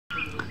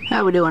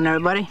How we doing,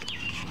 everybody?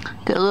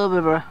 Got a little bit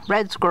of a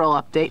red squirrel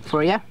update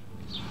for you.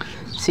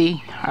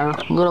 See, our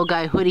little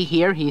guy Hoodie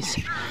here, he's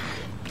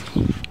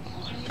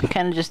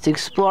kind of just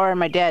exploring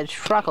my dad's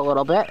truck a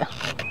little bit.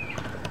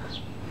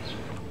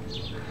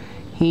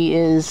 He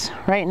is,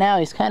 right now,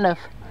 he's kind of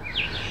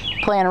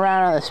playing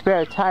around on the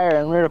spare tire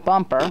and rear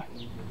bumper.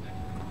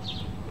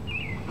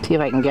 See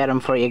if I can get him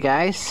for you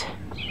guys.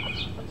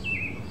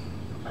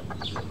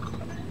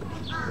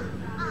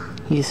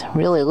 He's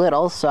really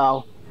little,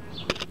 so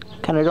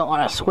kind of don't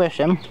want to squish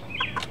him.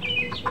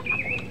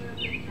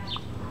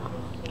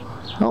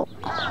 Oh,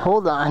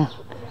 hold on.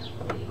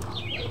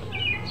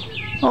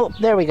 Oh,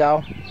 there we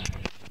go.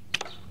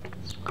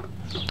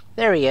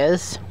 There he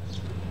is.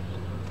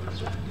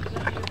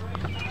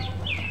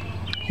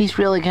 He's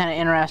really kind of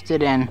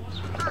interested in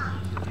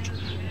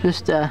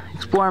just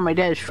exploring my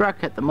dad's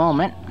truck at the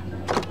moment.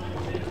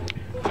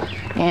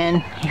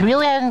 And he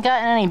really hasn't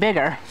gotten any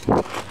bigger.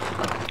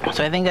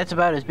 So I think that's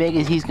about as big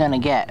as he's gonna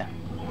get.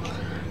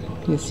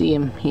 You can see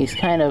him, he's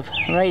kind of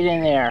right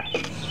in there.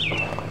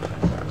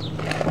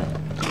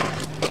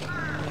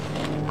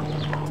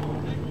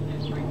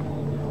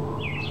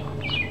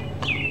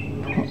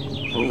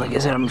 Like I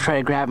said, I'm gonna try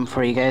to grab him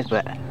for you guys,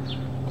 but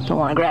don't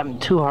want to grab him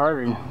too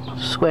hard and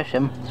squish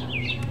him.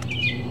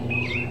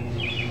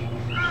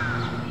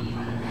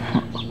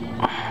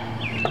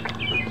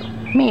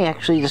 Me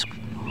actually just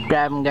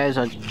grab him, guys.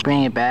 I'll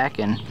bring it back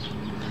and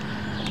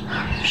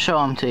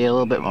show him to you a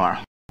little bit more.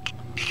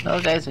 Well,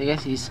 guys, I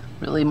guess he's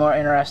really more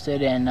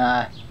interested in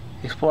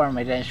exploring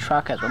my dad's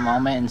truck at the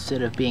moment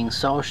instead of being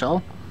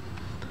social.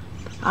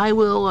 I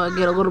will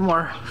get a little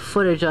more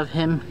footage of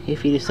him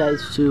if he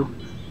decides to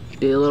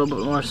be a little bit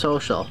more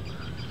social.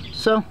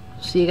 So,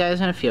 see you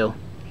guys in a few.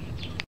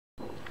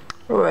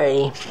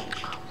 Alrighty,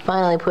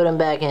 finally put him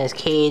back in his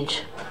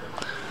cage.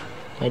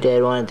 My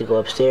dad wanted to go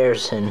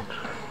upstairs and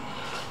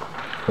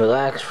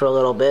relax for a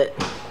little bit.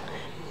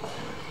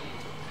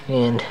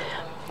 And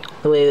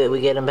the way that we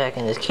get him back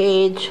in his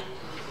cage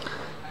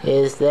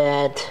is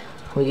that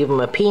we give him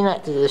a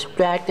peanut to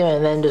distract him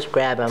and then just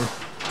grab him.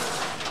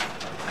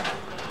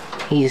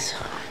 He's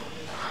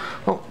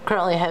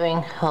currently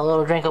having a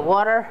little drink of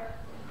water,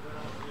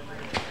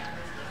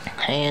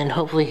 and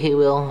hopefully he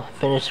will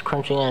finish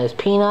crunching on his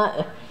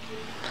peanut.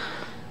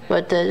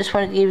 But just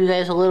wanted to give you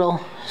guys a little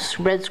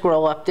red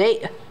squirrel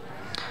update.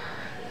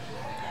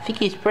 I think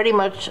he's pretty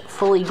much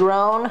fully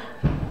grown.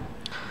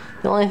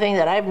 The only thing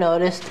that I've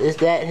noticed is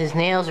that his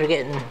nails are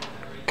getting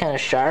kind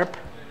of sharp.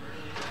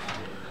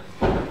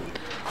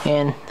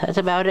 And that's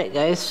about it,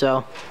 guys.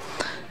 So,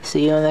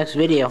 see you in the next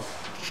video.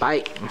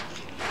 Bye.